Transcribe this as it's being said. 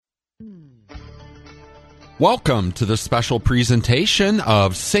Welcome to the special presentation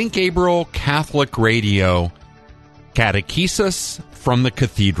of St. Gabriel Catholic Radio, Catechesis from the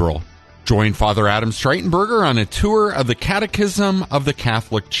Cathedral. Join Father Adam Streitenberger on a tour of the Catechism of the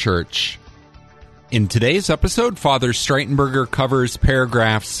Catholic Church. In today's episode, Father Streitenberger covers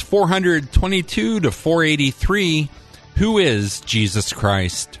paragraphs 422 to 483, Who is Jesus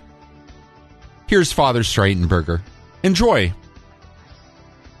Christ? Here's Father Streitenberger. Enjoy.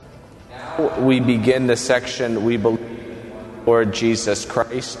 We begin the section, we believe Lord Jesus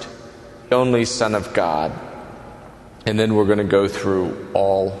Christ, the only Son of God. And then we're going to go through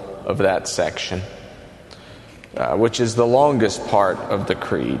all of that section, which is the longest part of the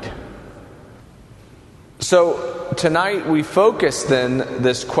creed. So tonight we focus then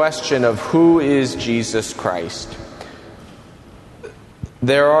this question of who is Jesus Christ.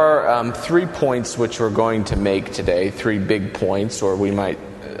 There are 3 points which we're going to make today, 3 big points, or we might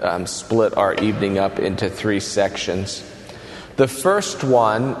split our evening up into 3 sections. The first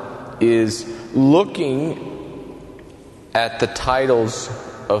one is looking at the titles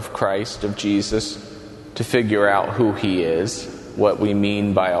of Christ, of Jesus, to figure out who he is, what we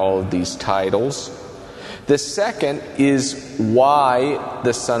mean by all of these titles. The second is why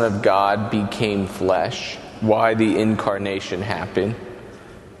the Son of God became flesh, why the incarnation happened,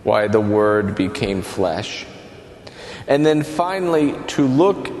 why the Word became flesh. And then finally, to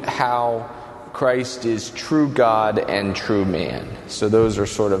look how Christ is true God and true man. So those are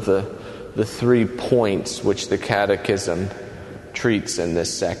sort of the 3 points which the Catechism treats in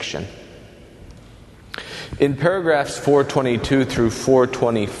this section. In paragraphs 422 through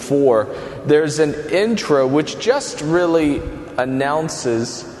 424, there's an intro which just really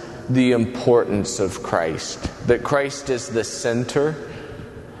announces the importance of Christ, that Christ is the center,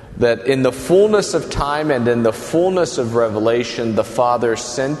 that in the fullness of time and in the fullness of revelation, the Father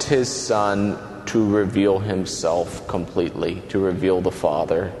sent his Son to reveal himself completely, to reveal the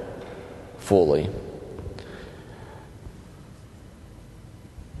Father fully.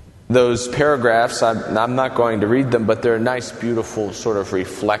 Those paragraphs, I'm not going to read them, but they're a nice, beautiful sort of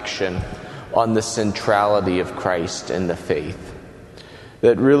reflection on the centrality of Christ in the faith.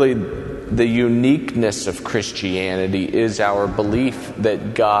 That really the uniqueness of Christianity is our belief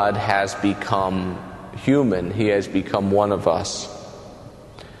that God has become human. He has become one of us.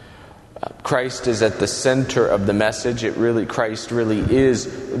 Christ is at the center of the message. Christ really is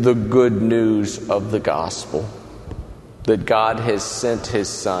the good news of the gospel. That God has sent his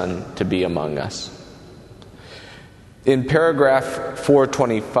Son to be among us. In paragraph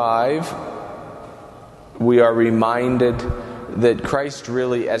 425, we are reminded that Christ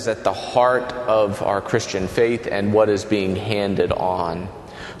really is at the heart of our Christian faith and what is being handed on.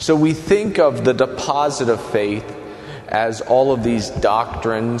 So we think of the deposit of faith as all of these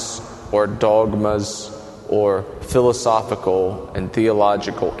doctrines or dogmas or philosophical and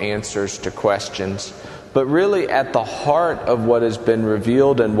theological answers to questions. But really at the heart of what has been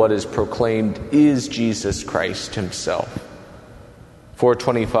revealed and what is proclaimed is Jesus Christ himself.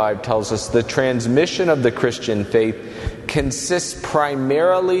 425 tells us the transmission of the Christian faith consists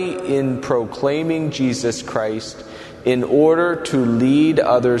primarily in proclaiming Jesus Christ in order to lead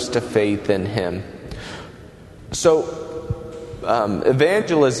others to faith in him. So,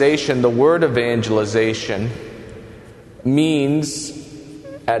 evangelization, the word evangelization, means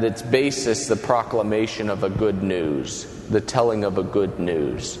at its basis the proclamation of a good news, the telling of a good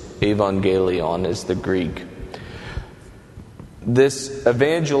news. Evangelion is the Greek. This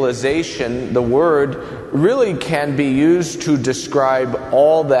evangelization, the word, really can be used to describe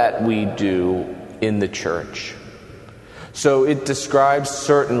all that we do in the church. So it describes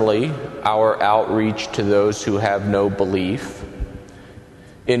certainly our outreach to those who have no belief.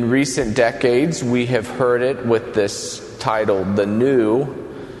 In recent decades, we have heard it with this title, the new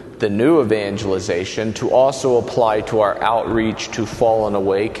evangelization, to also apply to our outreach to fallen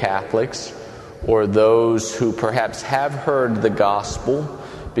away Catholics, or those who perhaps have heard the gospel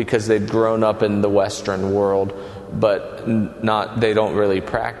because they've grown up in the Western world, but they don't really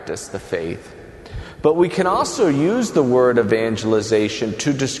practice the faith. But we can also use the word evangelization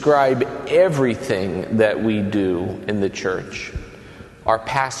to describe everything that we do in the church. Our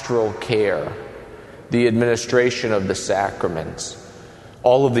pastoral care, the administration of the sacraments,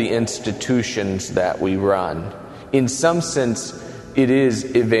 all of the institutions that we run. In some sense, it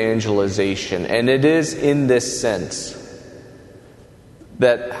is evangelization, and it is in this sense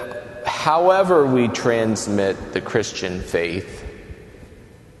that however we transmit the Christian faith,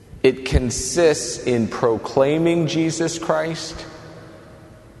 it consists in proclaiming Jesus Christ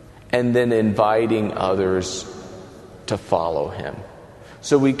and then inviting others to follow him.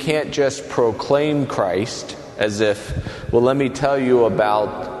 So we can't just proclaim Christ as if, well, let me tell you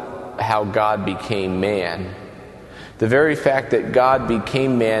about how God became man. The very fact that God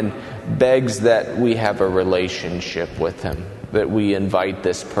became man begs that we have a relationship with him, that we invite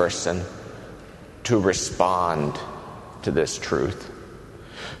this person to respond to this truth.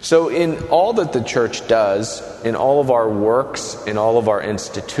 So in all that the church does, in all of our works, in all of our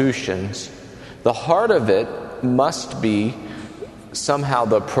institutions, the heart of it must be somehow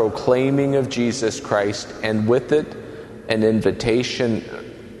the proclaiming of Jesus Christ, and with it, an invitation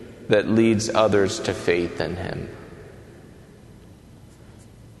that leads others to faith in him.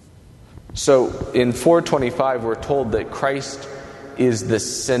 So in 425, we're told that Christ is the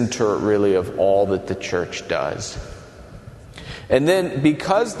center, really, of all that the church does. And then,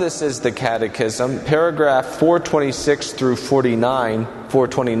 because this is the catechism, paragraph 426 through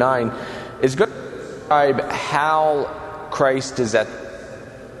 429 is going to describe how Christ is at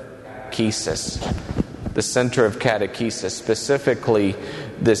catechesis, the center of catechesis, specifically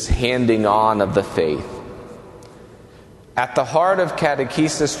this handing on of the faith. At the heart of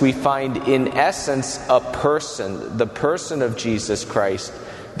catechesis, we find, in essence, a person, the person of Jesus Christ,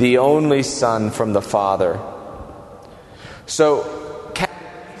 the only Son from the Father. So,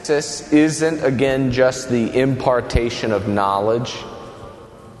 catechesis isn't, again, just the impartation of knowledge,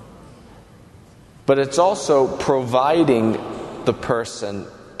 but it's also providing the person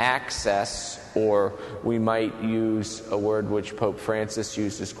access, or we might use a word which Pope Francis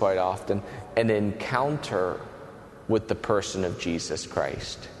uses quite often, an encounter with the person of Jesus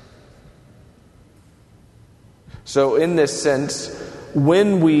Christ. So in this sense,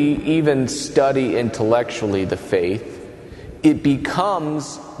 when we even study intellectually the faith, it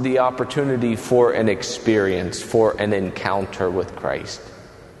becomes the opportunity for an experience, for an encounter with Christ.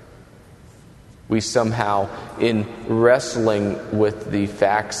 We somehow, in wrestling with the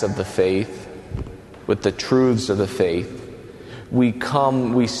facts of the faith, with the truths of the faith, we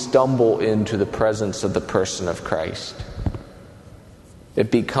stumble into the presence of the person of Christ. It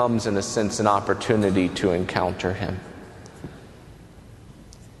becomes, in a sense, an opportunity to encounter him.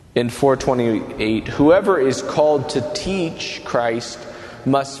 In 428, whoever is called to teach Christ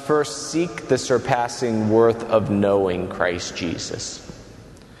must first seek the surpassing worth of knowing Christ Jesus.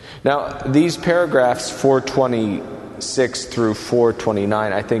 Now, these paragraphs 426 through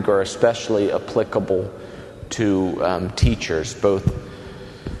 429, I think, are especially applicable to teachers, both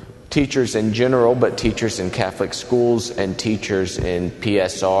teachers in general, but teachers in Catholic schools and teachers in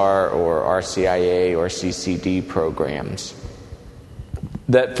PSR or RCIA or CCD programs.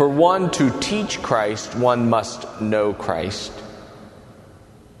 That for one to teach Christ, one must know Christ.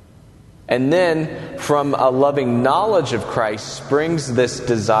 And then, from a loving knowledge of Christ springs this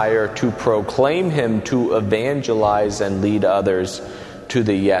desire to proclaim him, to evangelize and lead others to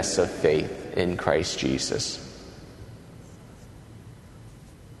the yes of faith in Christ Jesus.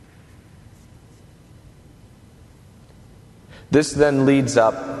 This then leads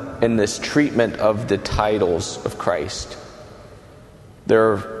up in this treatment of the titles of Christ.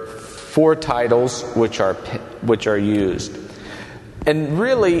 There are 4 titles which are used. And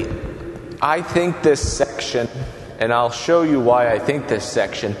really, I think this section, and I'll show you why I think this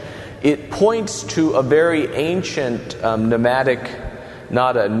section, it points to a very ancient pneumatic,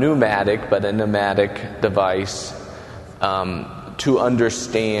 not a pneumatic, but a pneumatic device to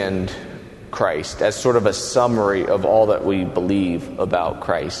understand Christ, as sort of a summary of all that we believe about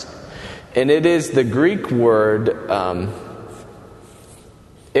Christ. And it is the Greek word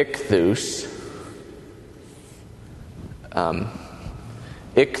ichthus,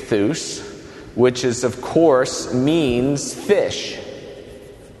 which is, of course, means fish.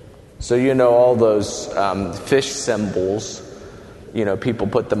 So you know all those fish symbols, people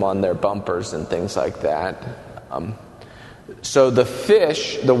put them on their bumpers and things like that. So the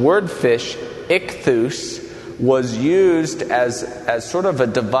fish, the word fish, ichthus, was used as sort of a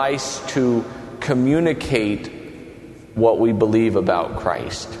device to communicate what we believe about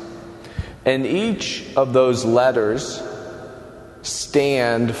Christ. And each of those letters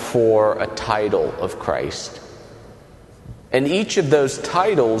stand for a title of Christ. And each of those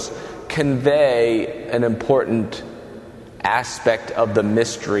titles convey an important aspect of the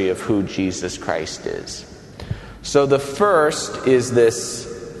mystery of who Jesus Christ is. So the first is this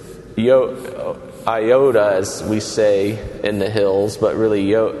iota, as we say in the hills, but really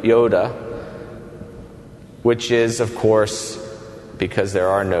Yoda, which is, of course, because there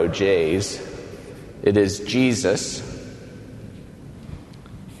are no J's, it is Jesus,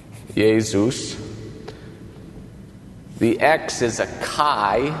 Jesus. The X is a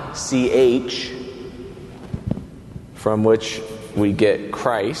chi, CH, from which we get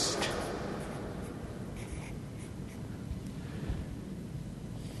Christ.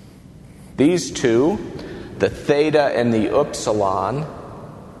 These two, the theta and the upsilon,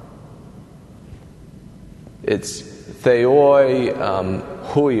 it's theoi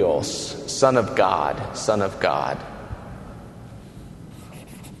huios, Son of God, Son of God.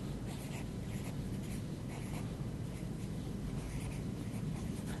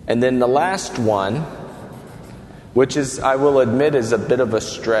 And then the last one, which is, I will admit, is a bit of a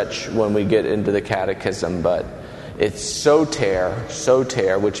stretch when we get into the catechism, but it's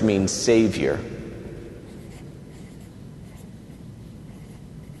soter, which means Savior.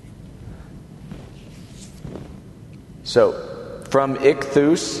 So, from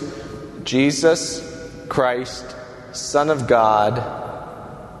ichthus, Jesus Christ, Son of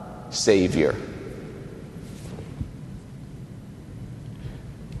God, Savior.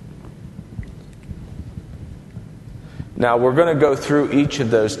 Now, we're going to go through each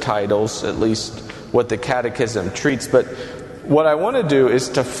of those titles, at least what the Catechism treats, but what I want to do is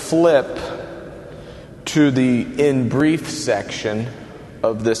to flip to the in brief section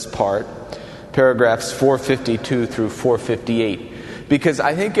of this part, paragraphs 452 through 458, because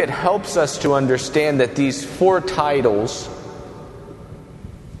I think it helps us to understand that these four titles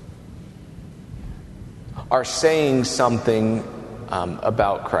are saying something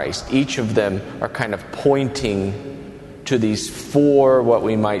about Christ. Each of them are kind of pointing to these four, what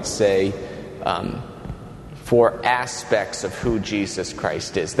we might say, four aspects of who Jesus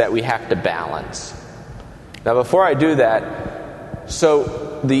Christ is, that we have to balance. Now, before I do that,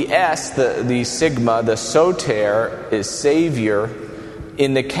 so the S, the sigma, the soter, is Savior.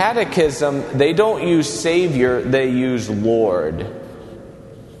 In the Catechism, they don't use Savior, they use Lord.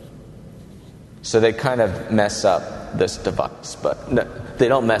 So they kind of mess up this device, but no, they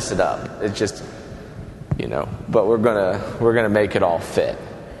don't mess it up. It's just, but we're gonna make it all fit.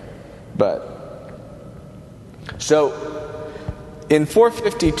 But so in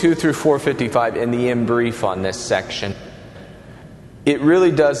 452 through 455, in the in brief on this section, it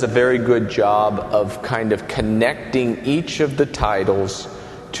really does a very good job of kind of connecting each of the titles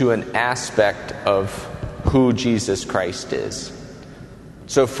to an aspect of who Jesus Christ is.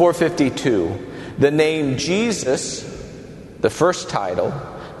 So 452, the name Jesus, the first title,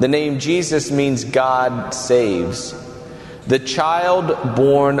 the name Jesus means God saves. The child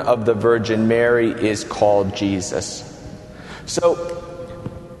born of the Virgin Mary is called Jesus. So,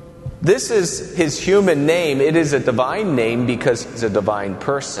 this is his human name. It is a divine name because he's a divine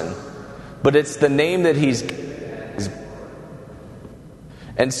person. But it's the name that he's...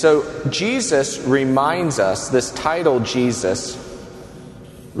 And so, Jesus reminds us, this title Jesus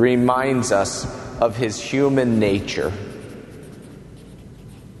reminds us of his human nature.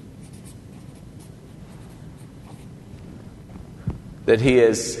 That he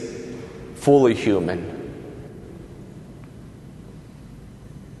is fully human.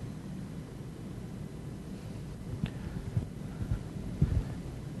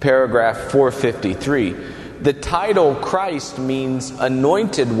 Paragraph 453. The title Christ means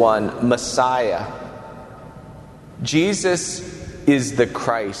anointed one, Messiah. Jesus is the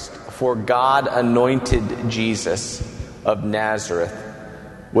Christ, for God anointed Jesus of Nazareth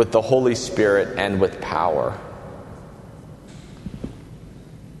with the Holy Spirit and with power.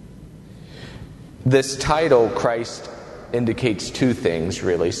 This title, Christ, indicates two things,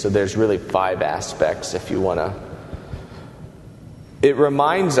 really. So there's really five aspects, if you want to. It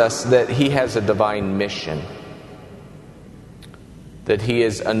reminds us that he has a divine mission. That he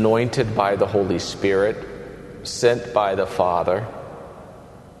is anointed by the Holy Spirit, sent by the Father.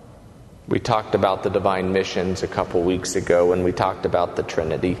 We talked about the divine missions a couple weeks ago when we talked about the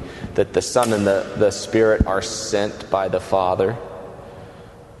Trinity. That the Son and the Spirit are sent by the Father.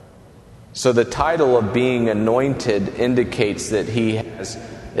 So the title of being anointed indicates that he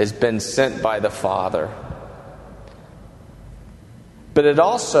has been sent by the Father. But it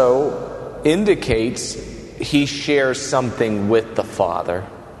also indicates he shares something with the Father.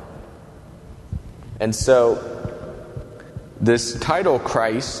 And so this title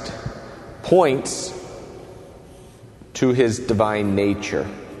Christ points to his divine nature.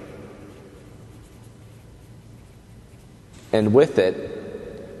 And with it,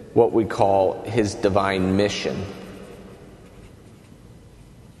 what we call his divine mission.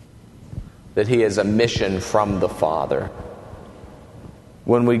 That he has a mission from the Father.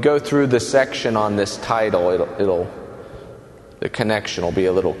 When we go through the section on this title, the connection will be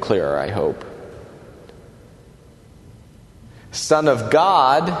a little clearer, I hope. Son of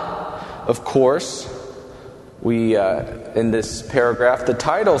God, of course, we in this paragraph, the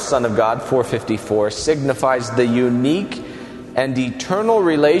title Son of God, 454, signifies the unique and eternal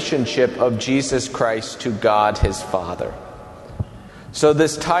relationship of Jesus Christ to God his Father. So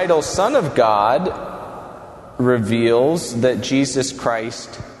this title, Son of God, reveals that Jesus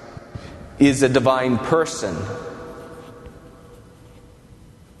Christ is a divine person.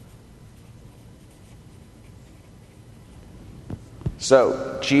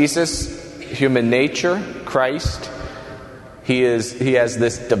 So, Jesus, human nature, Christ, he has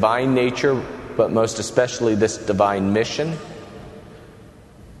this divine nature, but most especially this divine mission.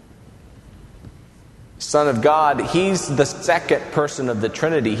 Son of God, he's the second person of the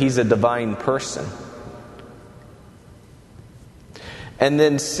Trinity. He's a divine person. And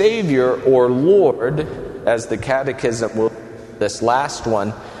then Savior or Lord, as the Catechism will, this last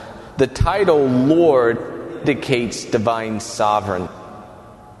one, the title Lord indicates divine sovereignty.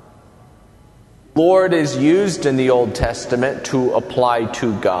 Lord is used in the Old Testament to apply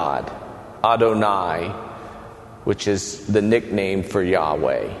to God, Adonai, which is the nickname for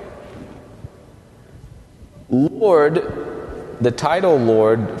Yahweh. Lord, the title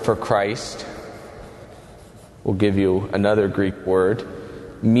Lord for Christ, we'll give you another Greek word,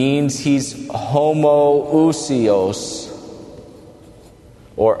 means he's homoousios,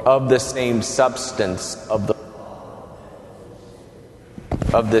 or of the same substance,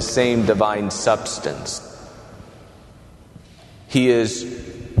 of the same divine substance. He is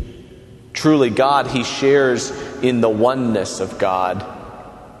truly God. He shares in the oneness of God.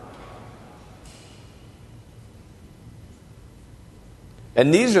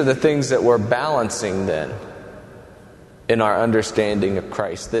 And these are the things that we're balancing then in our understanding of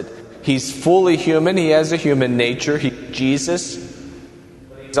Christ. That he's fully human. He has a human nature. Jesus.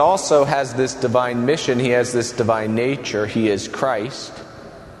 He also has this divine mission. He has this divine nature. He is Christ.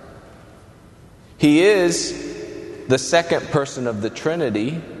 He is the second person of the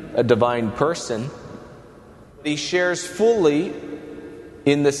Trinity, a divine person. He shares fully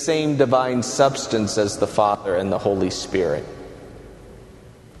in the same divine substance as the Father and the Holy Spirit.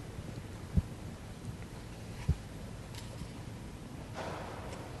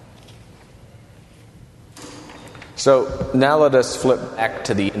 So now let us flip back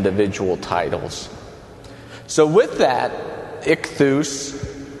to the individual titles. So with that, ichthus,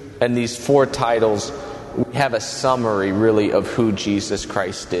 and these four titles, we have a summary really of who Jesus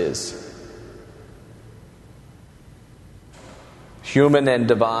Christ is. Human and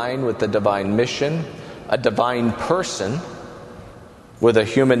divine with the divine mission, a divine person with a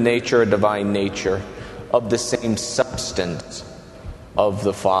human nature, a divine nature, of the same substance of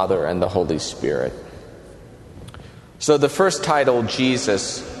the Father and the Holy Spirit. So the first title,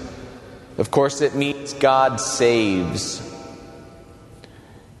 Jesus, of course it means God saves.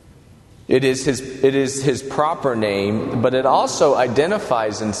 It is his proper name, but it also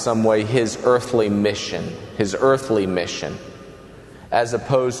identifies in some way his earthly mission, as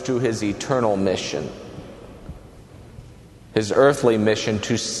opposed to his eternal mission. His earthly mission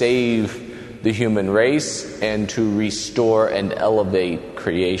to save the human race and to restore and elevate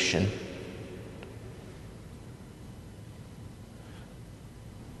creation.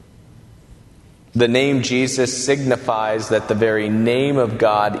 The name Jesus signifies that the very name of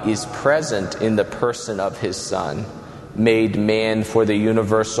God is present in the person of his Son, made man for the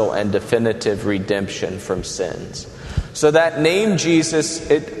universal and definitive redemption from sins. So that name Jesus,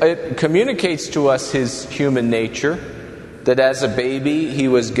 it communicates to us his human nature, that as a baby he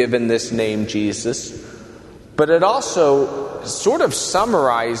was given this name Jesus, but it also sort of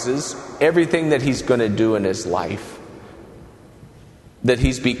summarizes everything that he's going to do in his life. That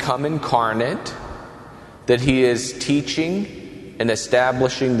he's become incarnate, that he is teaching and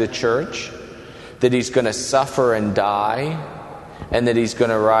establishing the church, that he's going to suffer and die, and that he's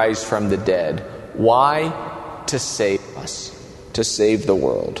going to rise from the dead. Why? To save us, to save the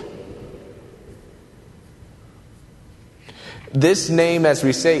world. This name, as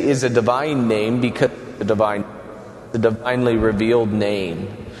we say, is a divine name because the divinely revealed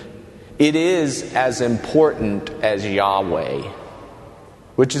name. It is as important as Yahweh,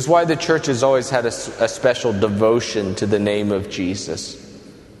 which is why the church has always had a special devotion to the name of Jesus.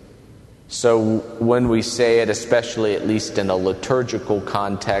 So when we say it, especially at least in a liturgical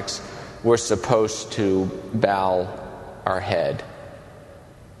context, we're supposed to bow our head.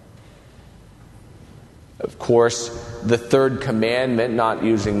 Of course, the third commandment, not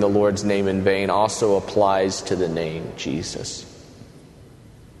using the Lord's name in vain, also applies to the name Jesus.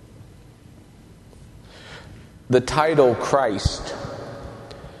 The title Christ.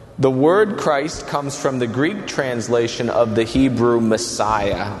 The word Christ comes from the Greek translation of the Hebrew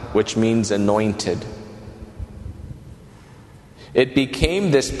Messiah, which means anointed. It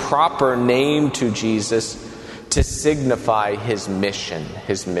became this proper name to Jesus to signify his mission.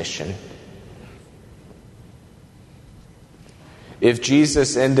 If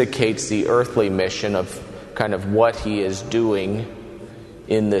Jesus indicates the earthly mission of kind of what he is doing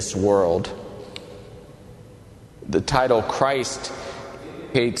in this world, the title Christ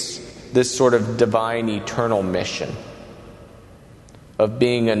indicates this sort of divine eternal mission of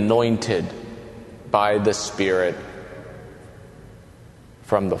being anointed by the Spirit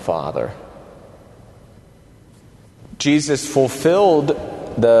from the Father. Jesus fulfilled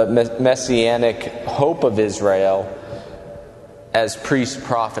the messianic hope of Israel as priest,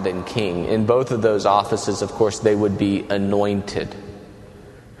 prophet, and king. In both of those offices, of course, they would be anointed.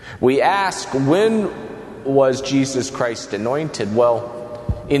 We ask, when was Jesus Christ anointed? Well,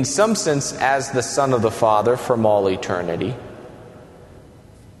 in some sense, as the Son of the Father from all eternity.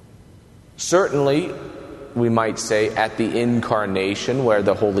 Certainly, we might say at the incarnation, where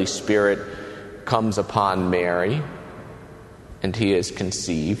the Holy Spirit comes upon Mary and he is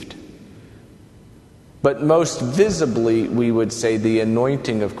conceived. But most visibly, we would say the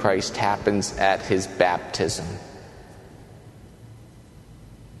anointing of Christ happens at his baptism,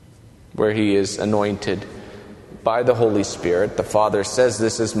 where he is anointed by the Holy Spirit. The Father says,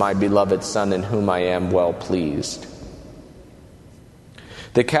 "This is my beloved Son in whom I am well pleased."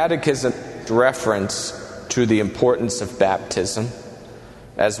 The Catechism reference to the importance of baptism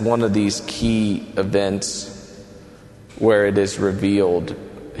as one of these key events where it is revealed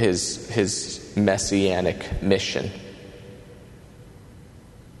his messianic mission.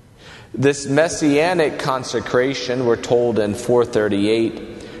 This messianic consecration, we're told in 438,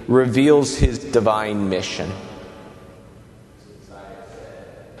 reveals his divine mission,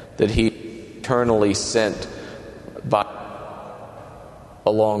 that he eternally sent by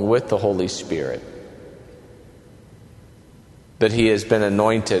along with the Holy Spirit, that he has been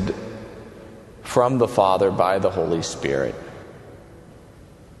anointed from the Father by the Holy Spirit.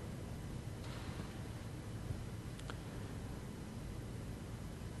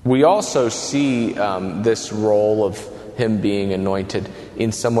 We also see this role of him being anointed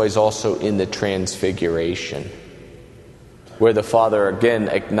in some ways also in the Transfiguration, where the Father again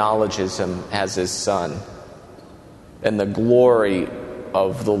acknowledges him as his Son, and the glory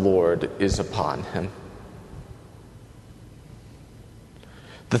of the Lord is upon him.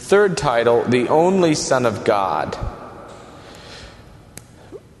 The third title, the only Son of God.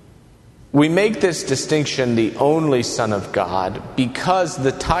 We make this distinction, the only Son of God, because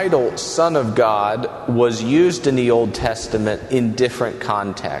the title Son of God was used in the Old Testament in different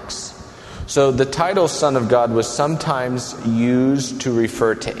contexts. So the title Son of God was sometimes used to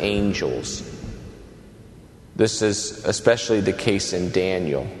refer to angels. This is especially the case in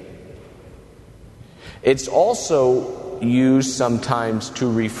Daniel. It's also used sometimes to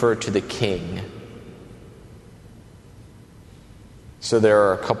refer to the king. So there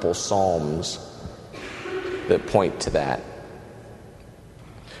are a couple psalms that point to that.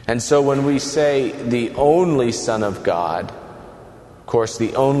 And so when we say the only Son of God, of course,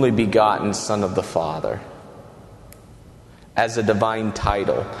 the only begotten Son of the Father, as a divine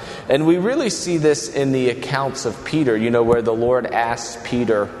title. And we really see this in the accounts of Peter, where the Lord asks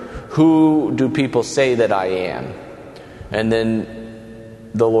Peter, "Who do people say that I am?" And then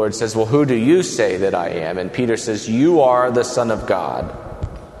the Lord says, "Well, who do you say that I am?" And Peter says, "You are the Son of God."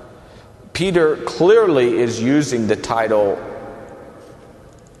 Peter clearly is using the title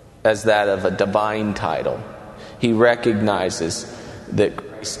as that of a divine title. He recognizes that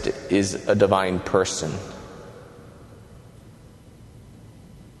Christ is a divine person.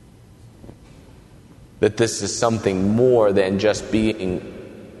 That this is something more than just being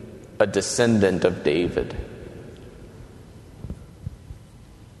a descendant of David.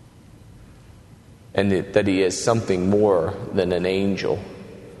 And that he is something more than an angel.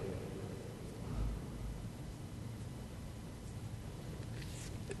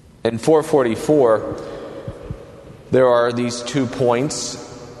 In 444, there are these 2 points,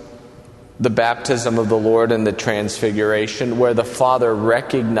 the baptism of the Lord and the Transfiguration, where the Father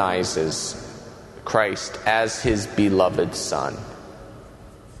recognizes Christ as his beloved Son.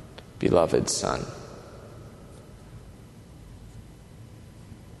 Beloved Son.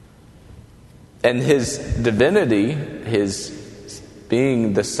 And his divinity, his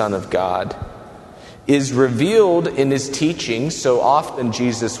being the Son of God, is revealed in his teaching. So often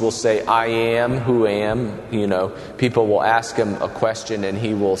Jesus will say, "I am who am." People will ask him a question and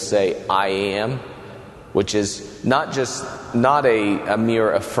he will say, "I am," which is not a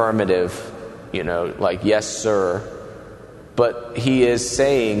mere affirmative, like "yes, sir," but he is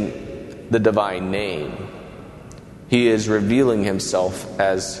saying the divine name. He is revealing himself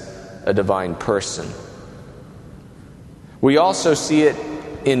as a divine person. We also see it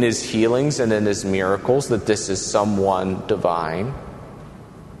in his healings and in his miracles, that this is someone divine.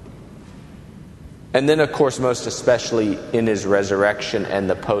 And then, of course, most especially in his resurrection and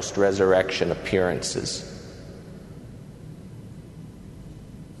the post-resurrection appearances.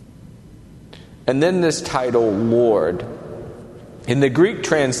 And then this title, Lord. In the Greek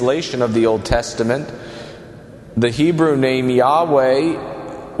translation of the Old Testament, the Hebrew name Yahweh,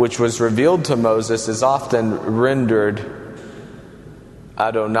 which was revealed to Moses, is often rendered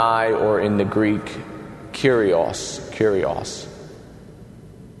Adonai, or in the Greek, Kyrios.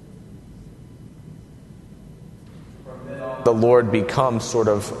 The Lord becomes sort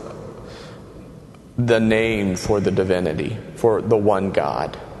of the name for the divinity, for the one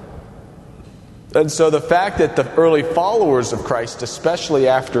God. And so the fact that the early followers of Christ, especially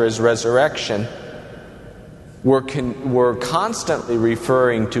after his resurrection, were constantly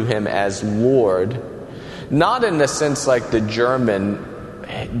referring to him as Lord, not in the sense like the German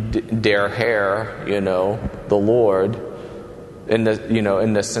der Herr, the Lord, in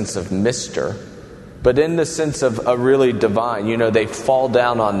the sense of Mr., but in the sense of a really divine. They fall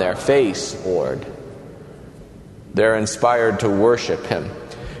down on their face, Lord. They're inspired to worship him.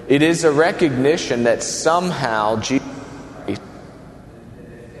 It is a recognition that somehow Jesus, it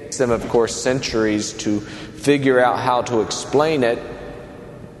takes them, of course, centuries to figure out how to explain it,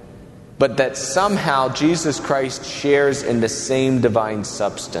 but that somehow Jesus Christ shares in the same divine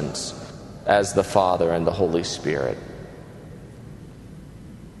substance as the Father and the Holy Spirit.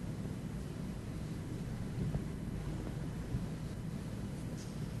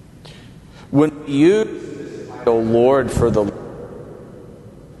 When we use the Lord for the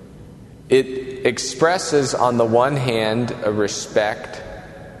it expresses, on the one hand, a respect,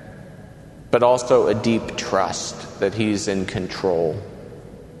 but also a deep trust that he's in control.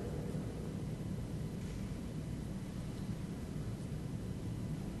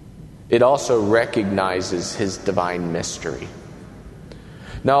 It also recognizes his divine mystery.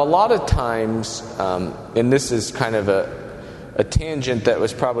 Now, a lot of times, and this is kind of a tangent that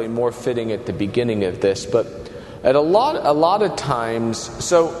was probably more fitting at the beginning of this, but at a lot of times,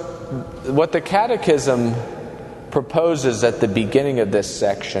 so what the Catechism proposes at the beginning of this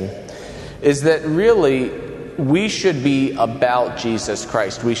section is that really we should be about Jesus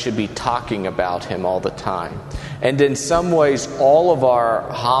Christ. We should be talking about him all the time. And in some ways, all of our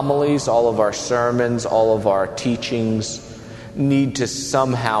homilies, all of our sermons, all of our teachings need to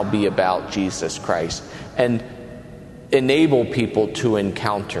somehow be about Jesus Christ and enable people to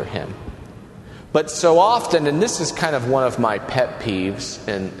encounter him. But so often, and this is kind of one of my pet peeves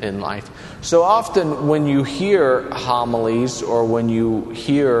in life, so often when you hear homilies or when you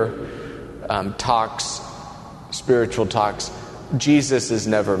hear talks, spiritual talks, Jesus is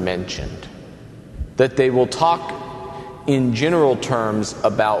never mentioned. That they will talk in general terms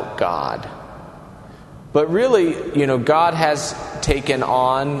about God. But really, God has taken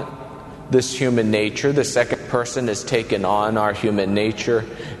on this human nature. The second person has taken on our human nature.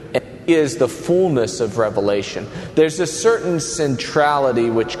 And he is the fullness of revelation. There's a certain centrality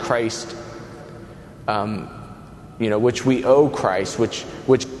which Christ, which we owe Christ, which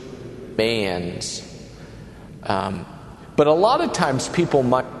demands. But a lot of times people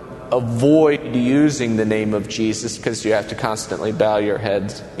might avoid using the name of Jesus because you have to constantly bow your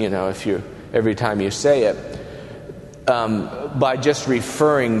heads, every time you say it, by just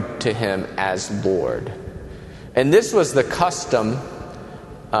referring to him as Lord. And this was the custom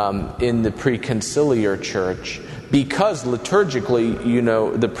in the preconciliar church, because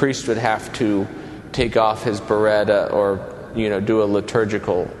liturgically, the priest would have to take off his biretta or do a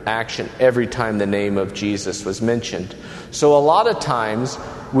liturgical action every time the name of Jesus was mentioned. So a lot of times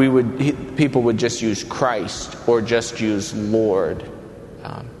people would just use Christ or just use Lord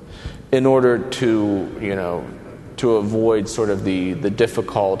in order to avoid sort of the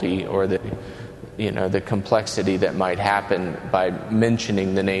difficulty or the complexity that might happen by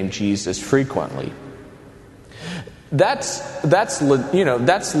mentioning the name Jesus frequently. That's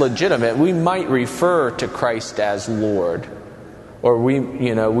legitimate. We might refer to Christ as Lord, or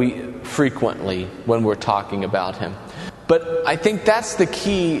we frequently when we're talking about him. But I think that's the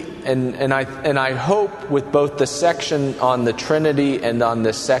key, and I hope with both the section on the Trinity and on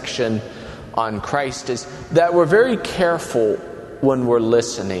the section on Christ is that we're very careful when we're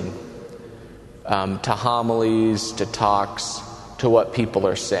listening to homilies, to talks, to what people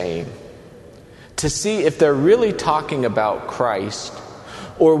are saying, to see if they're really talking about Christ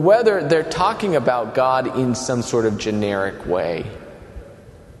or whether they're talking about God in some sort of generic way.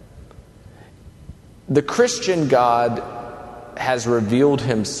 The Christian God has revealed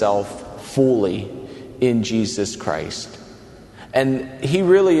himself fully in Jesus Christ. And he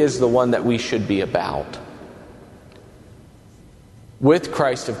really is the one that we should be about. With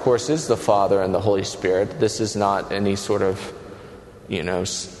Christ, of course, is the Father and the Holy Spirit. This is not any sort of,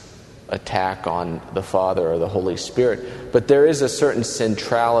 attack on the Father or the Holy Spirit. But there is a certain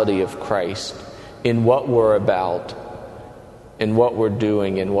centrality of Christ in what we're about, in what we're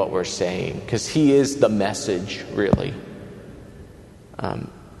doing, in what we're saying. Because he is the message, really.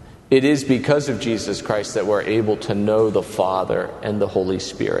 It is because of Jesus Christ that we're able to know the Father and the Holy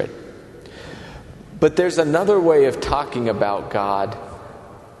Spirit. But there's another way of talking about God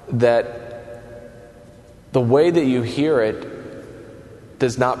that the way that you hear it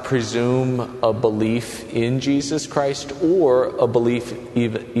does not presume a belief in Jesus Christ or a belief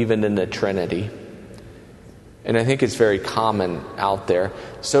even in the Trinity. And I think it's very common out there.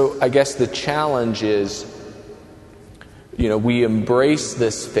 So I guess the challenge is, we embrace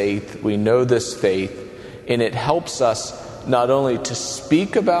this faith, we know this faith, and it helps us not only to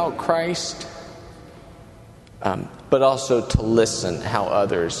speak about Christ, but also to listen how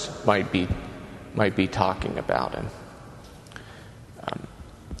others might be talking about him.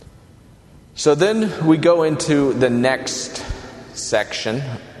 So then we go into the next section,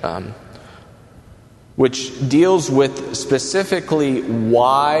 which deals with specifically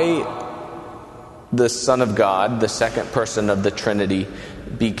why the Son of God, the second person of the Trinity,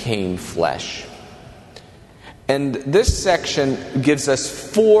 became flesh. And this section gives us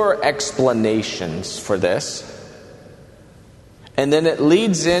 4 explanations for this. And then it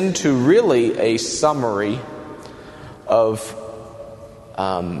leads into really a summary of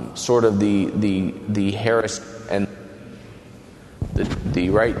sort of the heresy and the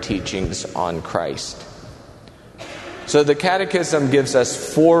right teachings on Christ. So the Catechism gives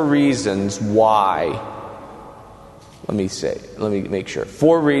us 4 reasons why. Let me make sure.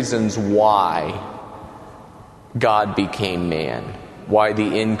 4 reasons why God became man. Why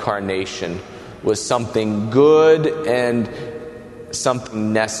the incarnation was something good and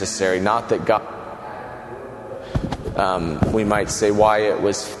something necessary. Not that God, we might say why it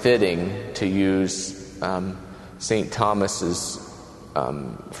was fitting to use St. Thomas's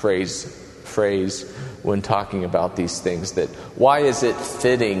phrase when talking about these things, that why is it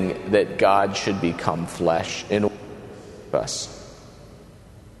fitting that God should become flesh in us?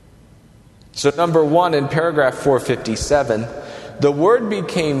 So number 1, in paragraph 457, the Word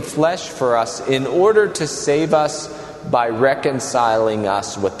became flesh for us in order to save us by reconciling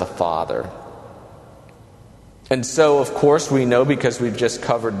us with the Father. And so, of course, we know, because we've just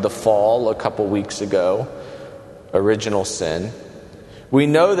covered the fall a couple weeks ago, original sin, we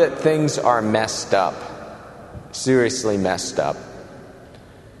know that things are messed up, seriously messed up.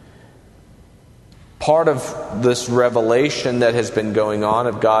 Part of this revelation that has been going on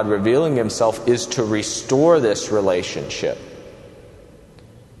of God revealing himself is to restore this relationship.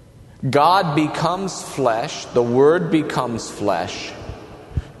 God becomes flesh, the Word becomes flesh,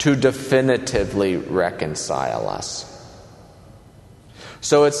 to definitively reconcile us.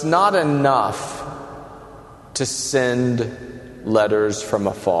 So it's not enough to send letters from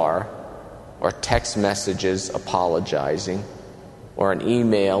afar, or text messages apologizing, or an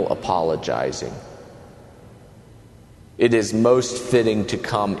email apologizing. It is most fitting to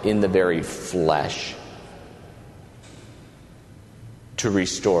come in the very flesh to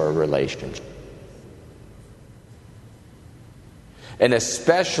restore a relationship. And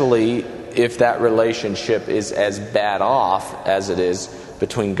especially if that relationship is as bad off as it is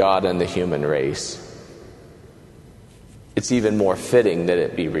between God and the human race. It's even more fitting that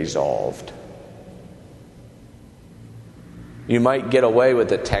it be resolved. You might get away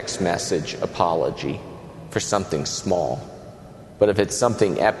with a text message apology for something small. But if it's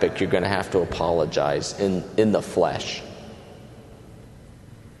something epic, you're going to have to apologize in the flesh.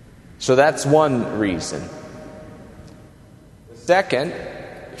 So that's one reason. Second,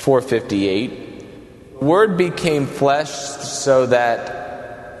 458, the Word became flesh so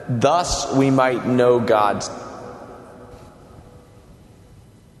that thus we might know God's.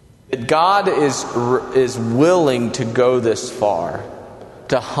 That God is willing to go this far,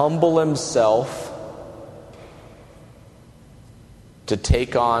 to humble himself, to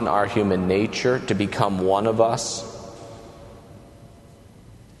take on our human nature, to become one of us.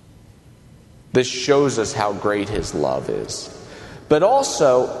 This shows us how great his love is. But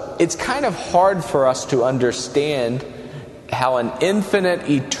also, it's kind of hard for us to understand how an infinite,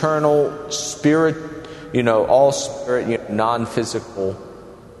 eternal spirit, all spirit, non-physical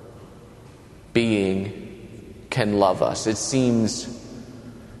being can love us. It seems,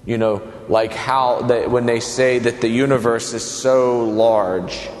 like how when they say that the universe is so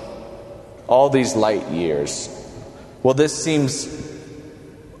large, all these light years, Well, this seems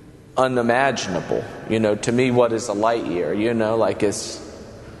unimaginable. To me, what is a light year?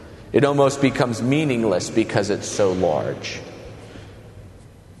 It almost becomes meaningless because it's so large.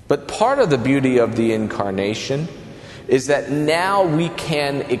 But part of the beauty of the incarnation is that now we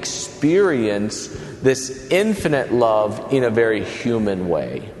can experience this infinite love in a very human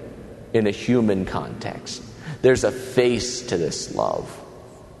way, in a human context. There's a face to this love.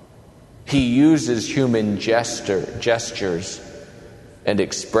 He uses human gestures and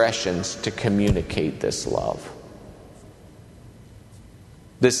expressions to communicate this love.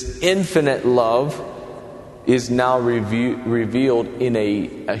 This infinite love is now revealed in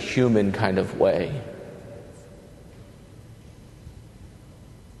a human kind of way.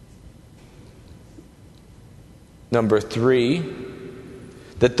 Number 3,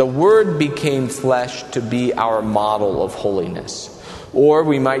 that the Word became flesh to be our model of holiness. Or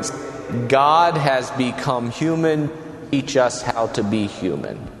we might say, God has become human to teach us how to be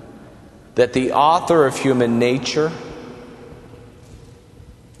human. That the author of human nature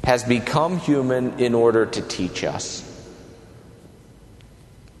has become human in order to teach us.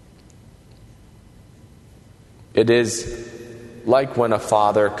 It is like when a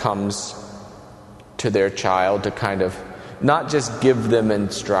father comes to their child to kind of not just give them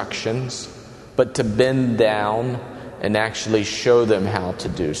instructions, but to bend down and actually show them how to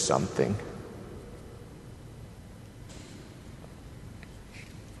do something.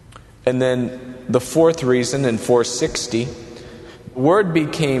 And then the fourth reason in 460, the Word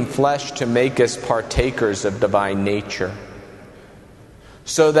became flesh to make us partakers of divine nature,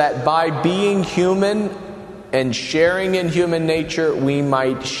 so that by being human and sharing in human nature, we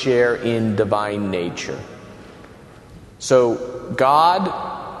might share in divine nature. So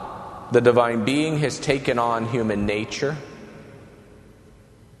God, the divine being, has taken on human nature,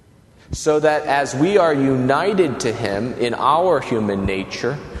 so that as we are united to Him in our human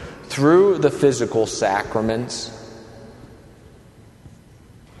nature through the physical sacraments,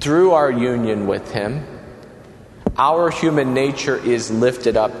 through our union with Him, our human nature is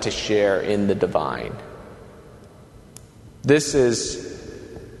lifted up to share in the divine. This is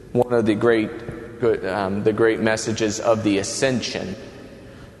one of the great messages of the Ascension,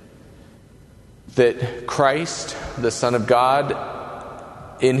 that Christ, the Son of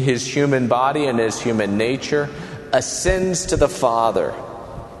God, in His human body and His human nature, ascends to the Father.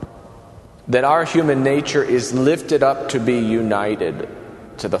 That our human nature is lifted up to be united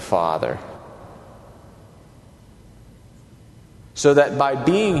to the Father. So that by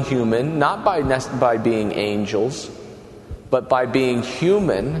being human, not by being angels, but by being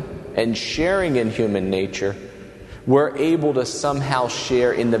human and sharing in human nature, we're able to somehow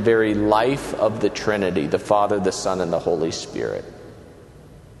share in the very life of the Trinity, the Father, the Son, and the Holy Spirit.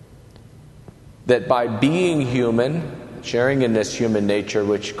 That by being human, sharing in this human nature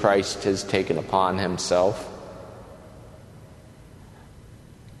which Christ has taken upon Himself,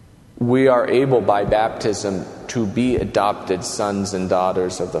 we are able by baptism to be adopted sons and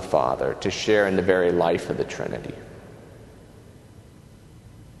daughters of the Father, to share in the very life of the Trinity.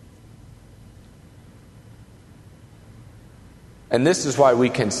 And this is why we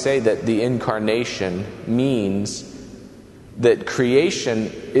can say that the incarnation means that creation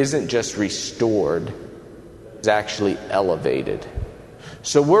isn't just restored, it's actually elevated.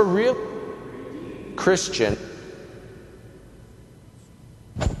 So we're real Christian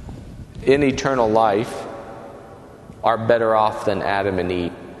in eternal life are better off than Adam and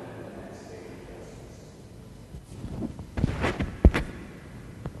Eve.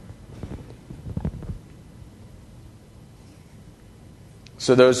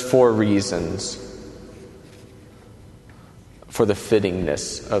 So those 4 reasons for the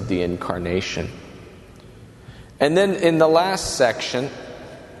fittingness of the incarnation. And then in the last section,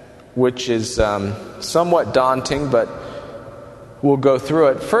 which is somewhat daunting, but we'll go through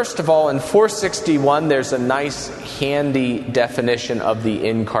it. First of all, in 461, there's a nice, handy definition of the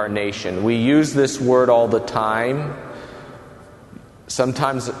incarnation. We use this word all the time.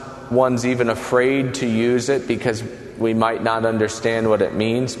 Sometimes one's even afraid to use it because we might not understand what it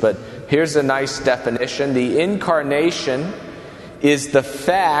means. But here's a nice definition. The incarnation is the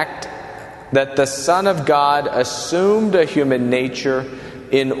fact that the Son of God assumed a human nature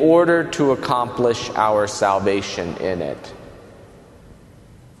in order to accomplish our salvation in it.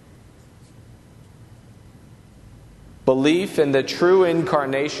 Belief in the true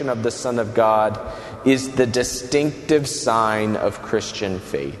incarnation of the Son of God is the distinctive sign of Christian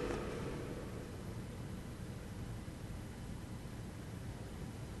faith.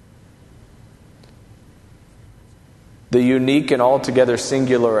 The unique and altogether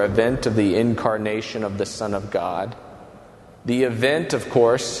singular event of the incarnation of the Son of God The event, of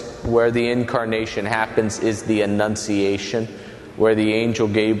course, where the incarnation happens is the Annunciation, where the angel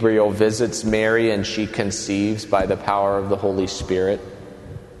Gabriel visits Mary and she conceives by the power of the Holy Spirit.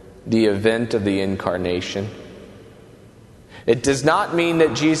 The event of the incarnation. It does not mean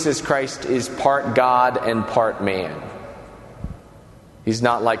that Jesus Christ is part God and part man. He's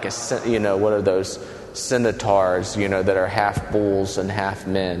not like what are those centaurs, that are half bulls and half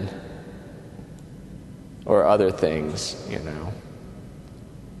men. Or other things,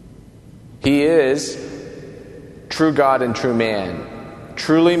 He is true God and true man.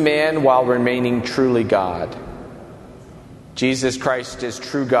 Truly man while remaining truly God. Jesus Christ is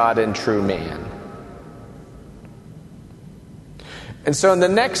true God and true man. And so in the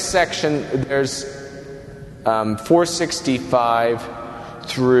next section, there's 465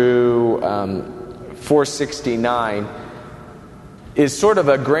 through 469 is sort of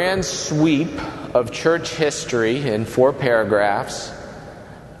a grand sweep of church history in 4 paragraphs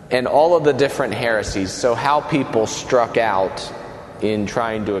and all of the different heresies. So how people struck out in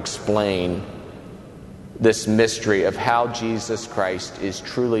trying to explain this mystery of how Jesus Christ is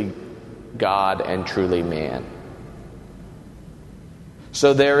truly God and truly man.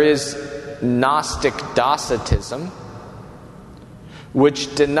 So there is Gnostic Docetism,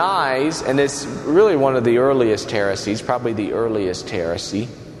 which denies, and it's really one of the earliest heresies, probably the earliest heresy.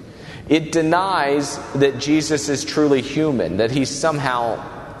 It denies that Jesus is truly human, that he's somehow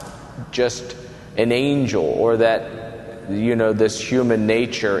just an angel, or that, this human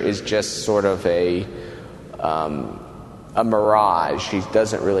nature is just sort of a mirage. He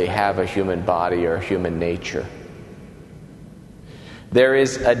doesn't really have a human body or a human nature. There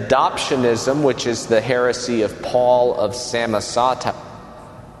is adoptionism, which is the heresy of Paul of Samosata,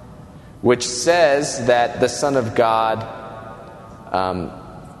 which says that the Son of God,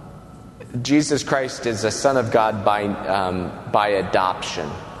 Jesus Christ is a Son of God by adoption.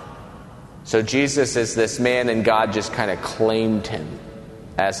 So Jesus is this man and God just kind of claimed him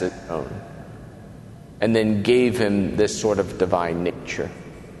as his own and then gave him this sort of divine nature.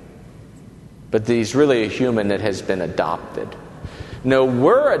 But he's really a human that has been adopted. No,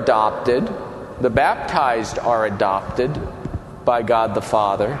 we're adopted. The baptized are adopted by God the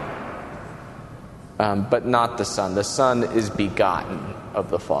Father, but not the Son. The Son is begotten of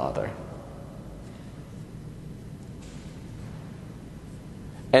the Father.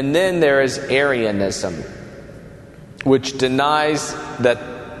 And then there is Arianism, which denies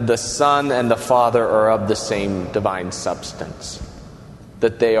that the Son and the Father are of the same divine substance,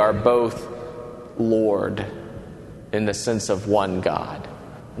 that they are both Lord in the sense of one God,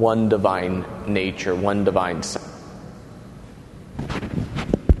 one divine nature, one divine Son.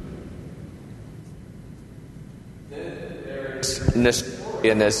 Then there is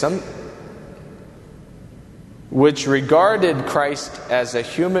Nestorianism, which regarded Christ as a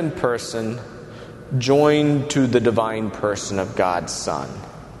human person joined to the divine person of God's Son.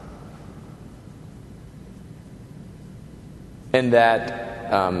 And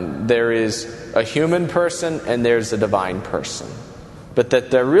that there is a human person and there's a divine person, but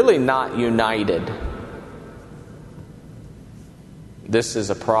that they're really not united. This is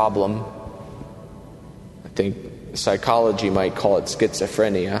a problem. I think psychology might call it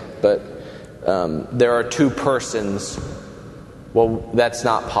schizophrenia, but there are two persons. Well, that's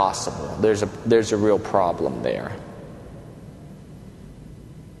not possible. There's a real problem there.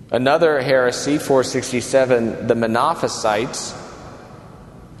 Another heresy, 467, the Monophysites,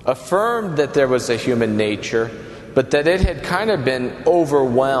 affirmed that there was a human nature, but that it had kind of been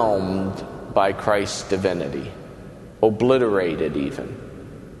overwhelmed by Christ's divinity, obliterated even.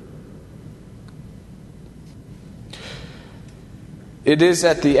 It is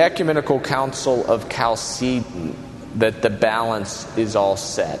at the Ecumenical Council of Chalcedon that the balance is all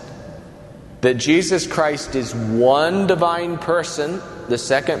set. That Jesus Christ is one divine person, the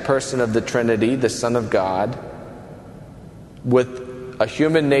second person of the Trinity, the Son of God, with a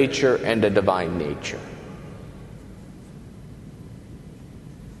human nature and a divine nature.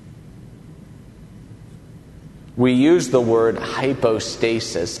 We use the word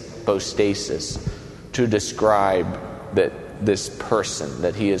hypostasis to describe this person,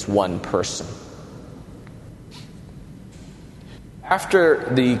 that he is one person.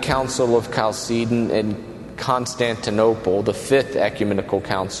 After the Council of Chalcedon in Constantinople, the Fifth Ecumenical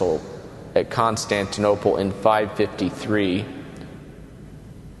Council at Constantinople in 553,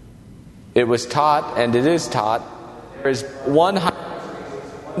 it was taught, and it is taught, there is one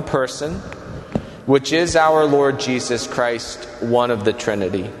person, which is our Lord Jesus Christ, one of the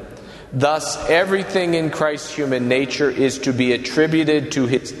Trinity. Thus, everything in Christ's human nature is to be attributed to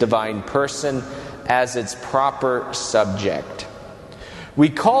his divine person, as its proper subject. We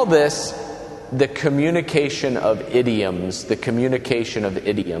call this the communication of idioms. The communication of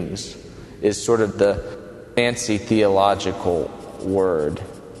idioms is sort of the fancy theological word.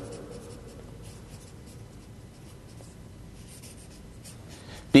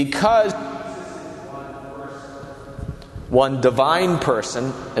 Because one divine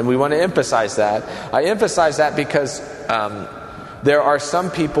person, and we want to emphasize that. I emphasize that because there are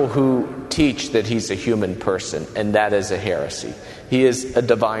some people who teach that he's a human person, and that is a heresy. He is a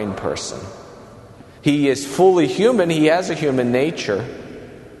divine person. He is fully human. He has a human nature,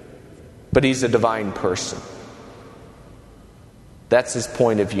 but he's a divine person. That's his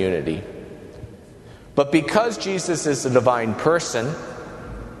point of unity. But because Jesus is a divine person,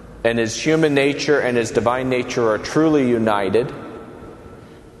 and his human nature and his divine nature are truly united,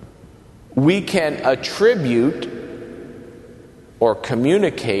 we can attribute or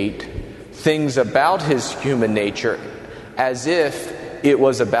communicate things about his human nature as if it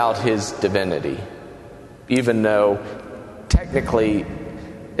was about his divinity, even though technically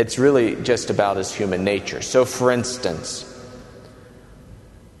it's really just about his human nature. So, for instance,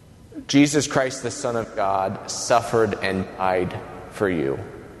 Jesus Christ, the Son of God, suffered and died for you.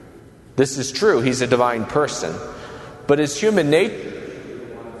 This is true. He's a divine person. But his human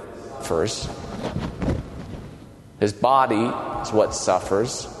nature suffers. His body is what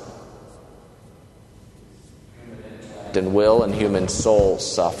suffers. And will and human soul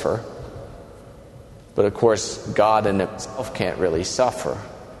suffer. But of course, God in himself can't really suffer.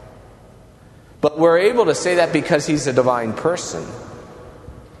 But we're able to say that because he's a divine person.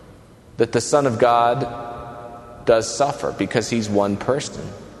 That the Son of God does suffer because he's one person.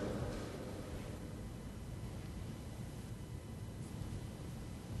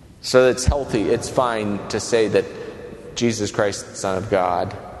 So it's healthy, it's fine to say that Jesus Christ, the Son of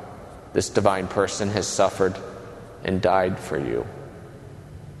God, this divine person, has suffered and died for you.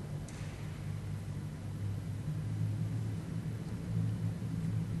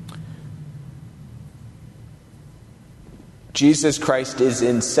 Jesus Christ is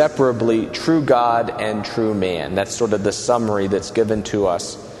inseparably true God and true man. That's sort of the summary that's given to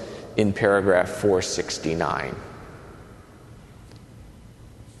us in paragraph 469.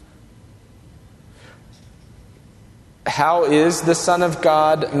 How is the Son of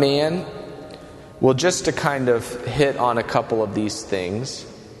God man? Well, just to kind of hit on a couple of these things.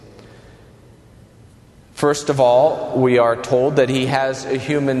 First of all, we are told that he has a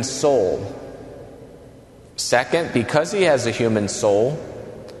human soul. Second, because he has a human soul,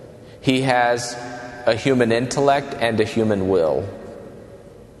 he has a human intellect and a human will.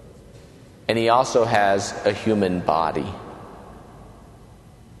 And he also has a human body.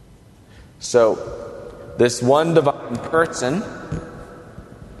 So, this one divine person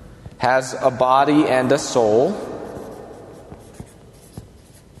has a body and a soul,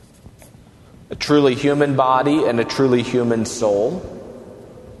 a truly human body and a truly human soul.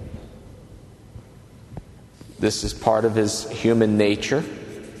 This is part of his human nature.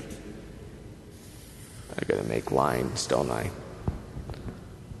 I gotta make lines, don't I?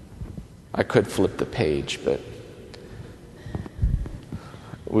 I could flip the page, but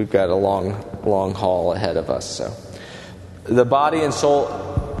we've got a long haul ahead of us. So, the body and soul,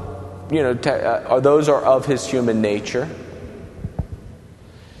 those are of his human nature.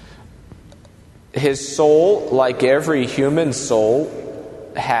 His soul, like every human soul,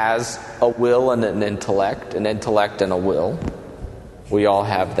 has a will and an intellect and a will. We all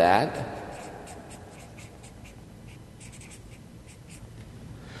have that.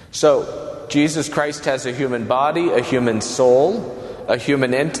 So, Jesus Christ has a human body, a human soul, a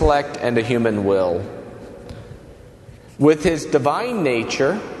human intellect, and a human will. With his divine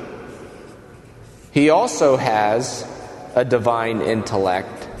nature, he also has a divine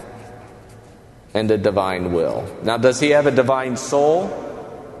intellect and a divine will. Now, does he have a divine soul?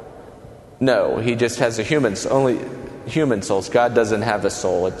 No, he just has a human soul. Only human souls. God doesn't have a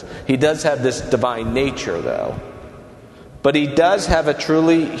soul. He does have this divine nature, though. But he does have a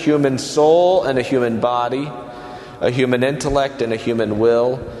truly human soul and a human body, a human intellect and a human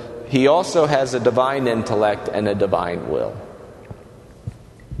will. He also has a divine intellect and a divine will.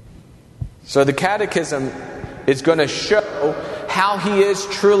 So the Catechism is going to show how he is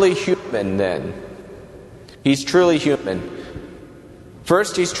truly human then. He's truly human.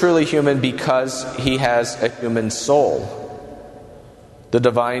 First, he's truly human because he has a human soul. The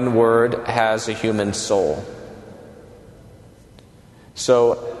divine Word has a human soul.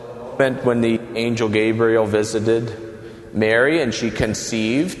 So, when the angel Gabriel visited Mary and she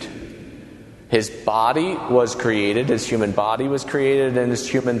conceived, his body was created, his human body was created, and his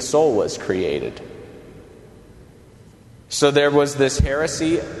human soul was created. So there was this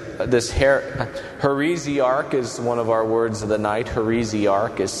heresy, heresiarch is one of our words of the night.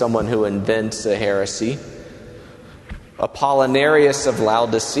 Heresiarch is someone who invents a heresy. Apollinarius of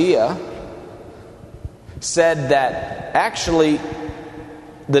Laodicea said that actually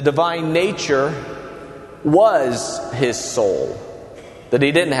the divine nature was his soul, that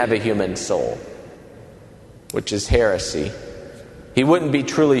he didn't have a human soul, which is heresy. He wouldn't be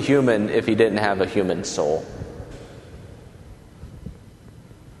truly human if he didn't have a human soul.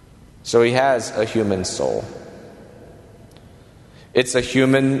 So he has a human soul. It's a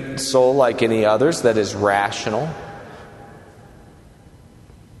human soul like any others that is rational,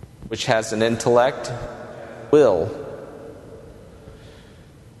 which has an intellect, will.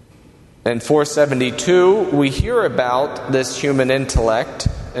 In 472, we hear about this human intellect,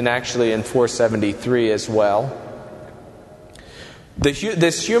 and actually in 473 as well.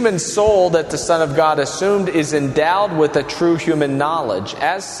 This human soul that the Son of God assumed is endowed with a true human knowledge.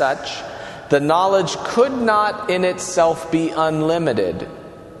 As such, the knowledge could not in itself be unlimited.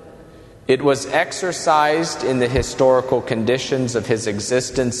 It was exercised in the historical conditions of his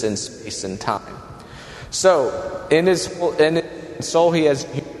existence in space and time. So, in his soul he has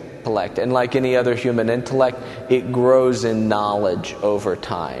human intellect, and like any other human intellect, it grows in knowledge over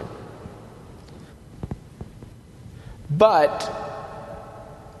time. But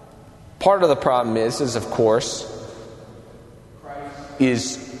part of the problem is of course,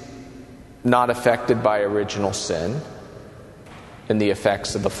 is not affected by original sin and the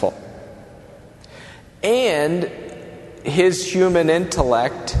effects of the fall. And his human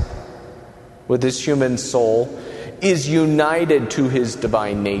intellect, with his human soul, is united to his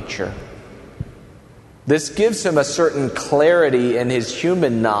divine nature. This gives him a certain clarity in his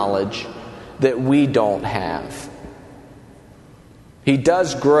human knowledge that we don't have. He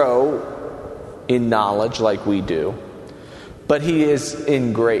does grow in knowledge like we do, but he is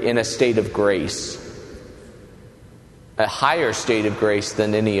in a state of grace, a higher state of grace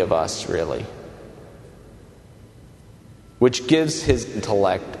than any of us, really, which gives his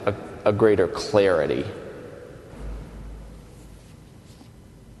intellect a greater clarity.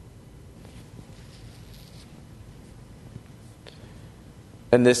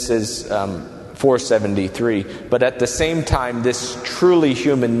 And this is 473. But at the same time, this truly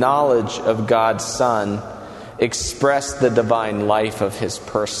human knowledge of God's Son expressed the divine life of his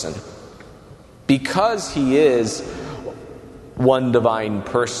person. Because he is one divine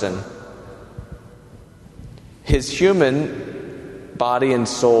person, his human body and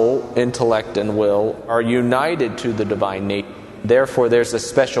soul, intellect and will are united to the divine nature. Therefore, there's a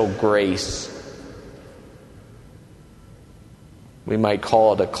special grace. We might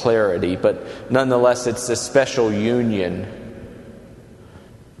call it a clarity, but nonetheless it's a special union.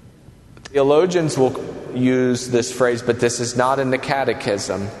 Theologians will use this phrase, but this is not in the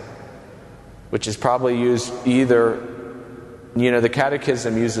Catechism, which is probably used either, the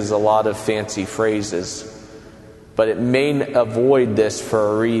Catechism uses a lot of fancy phrases, but it may avoid this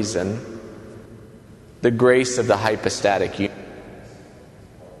for a reason. The grace of the hypostatic union.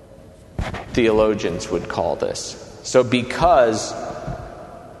 Theologians would call this. So because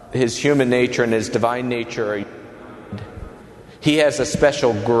his human nature and his divine nature are united, he has a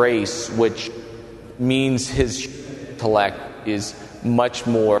special grace, which means his intellect is much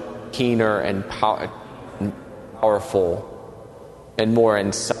more keener and powerful and more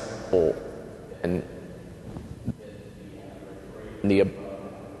insightful than the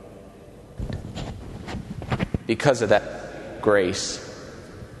because of that grace.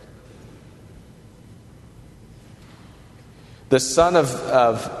 The Son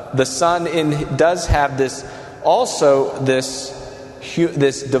does have this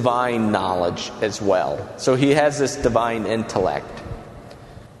divine knowledge as well. So he has this divine intellect.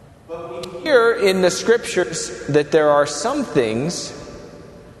 But we hear in the Scriptures that there are some things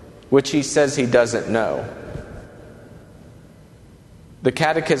which he says he doesn't know. The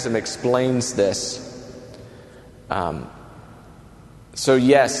Catechism explains this. So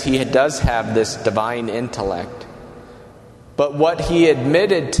yes, he does have this divine intellect. But what he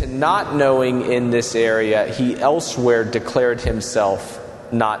admitted to not knowing in this area, he elsewhere declared himself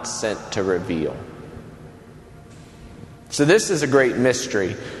not sent to reveal. So this is a great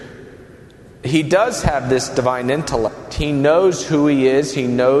mystery. He does have this divine intellect. He knows who he is. He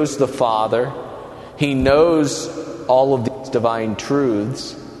knows the Father. He knows all of these divine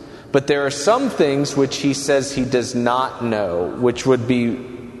truths. But there are some things which he says he does not know, which would be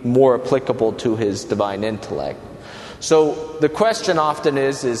more applicable to his divine intellect. So the question often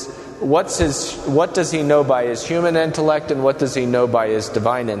is what does he know by his human intellect and what does he know by his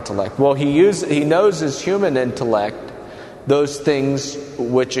divine intellect? Well, he knows his human intellect those things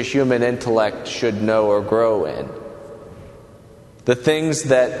which a human intellect should know or grow in. The things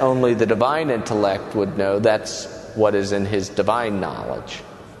that only the divine intellect would know, that's what is in his divine knowledge.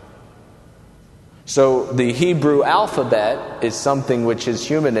 So the Hebrew alphabet is something which his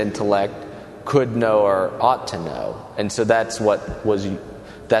human intellect could know or ought to know. And so that's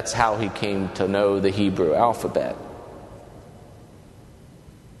how he came to know the Hebrew alphabet.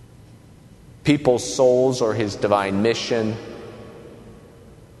 People's souls or his divine mission,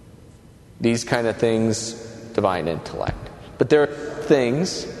 these kind of things, divine intellect. But there are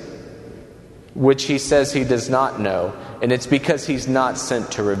things which he says he does not know, and it's because he's not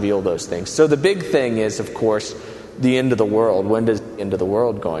sent to reveal those things. So the big thing is, of course, the end of the world. When is the end of the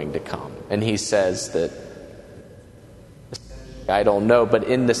world going to come? And he says that, I don't know, but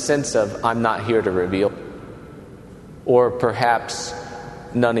in the sense of, I'm not here to reveal. Or perhaps,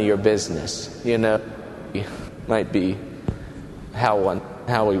 none of your business. Might be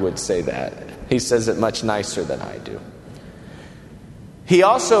how we would say that. He says it much nicer than I do. He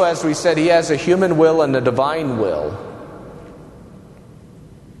also, as we said, he has a human will and a divine will.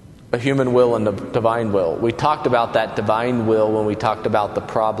 A human will and a divine will. We talked about that divine will when we talked about the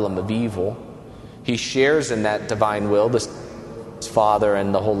problem of evil. He shares in that divine will, the Father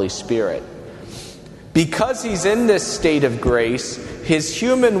and the Holy Spirit. Because he's in this state of grace, his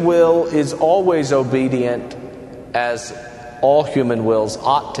human will is always obedient, as all human wills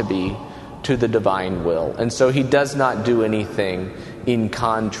ought to be, to the divine will. And so he does not do anything in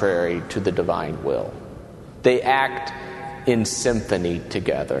contrary to the divine will. They act in symphony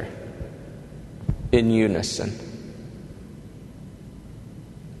together, in unison.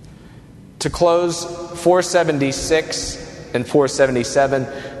 To close, 476 and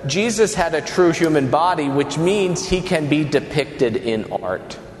 477, Jesus had a true human body, which means he can be depicted in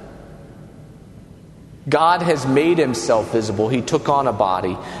art. God has made himself visible. He took on a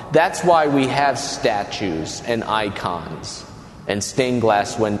body. That's why we have statues and icons and stained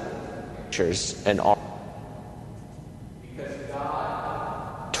glass window pictures and art. Because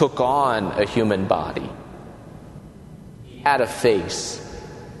God took on a human body. He had a face.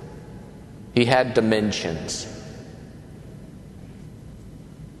 He had dimensions.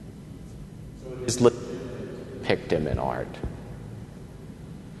 So it is depict him in art.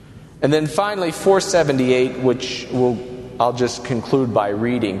 And then finally, 478, which I'll just conclude by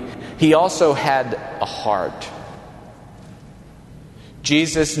reading. He also had a heart.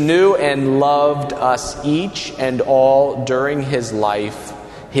 Jesus knew and loved us each and all during his life,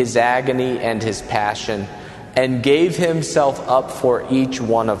 his agony and his passion, and gave himself up for each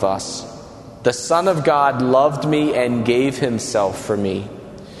one of us. The Son of God loved me and gave himself for me.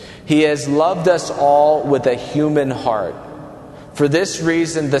 He has loved us all with a human heart. For this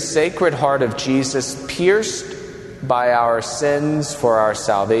reason, the Sacred Heart of Jesus, pierced by our sins for our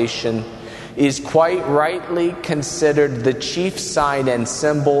salvation, is quite rightly considered the chief sign and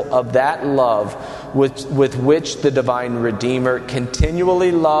symbol of that love with which the divine Redeemer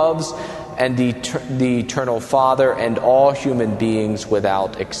continually loves and the eternal Father and all human beings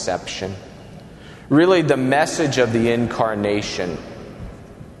without exception. Really, the message of the Incarnation,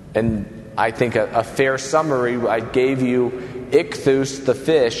 and I think a fair summary, I gave you Ichthus, the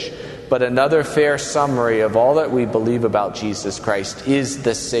fish, but another fair summary of all that we believe about Jesus Christ is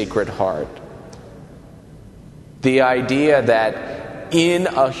the Sacred Heart. The idea that in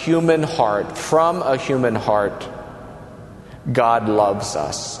a human heart, from a human heart, God loves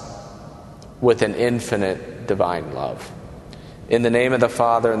us with an infinite divine love. In the name of the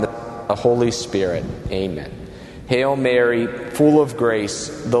Father and the Holy Spirit, amen. Hail Mary, full of grace,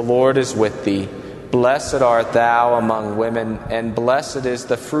 the Lord is with thee. Blessed art thou among women, and blessed is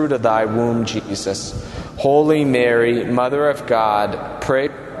the fruit of thy womb, Jesus. Holy Mary, Mother of God, pray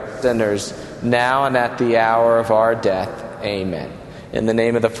for us sinners, now and at the hour of our death. Amen. In the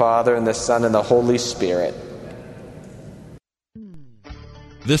name of the Father, and the Son, and the Holy Spirit.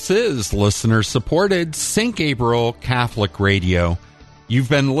 This is listener-supported St. Gabriel Catholic Radio. You've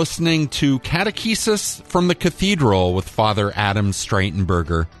been listening to Catechesis from the Cathedral with Father Adam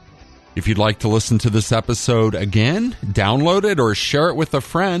Streitenberger. If you'd like to listen to this episode again, download it, or share it with a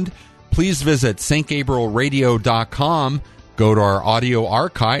friend, please visit stgabrielradio.com, go to our audio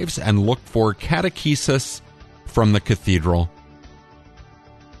archives, and look for Catechesis from the Cathedral.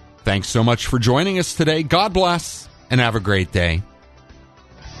 Thanks so much for joining us today. God bless, and have a great day.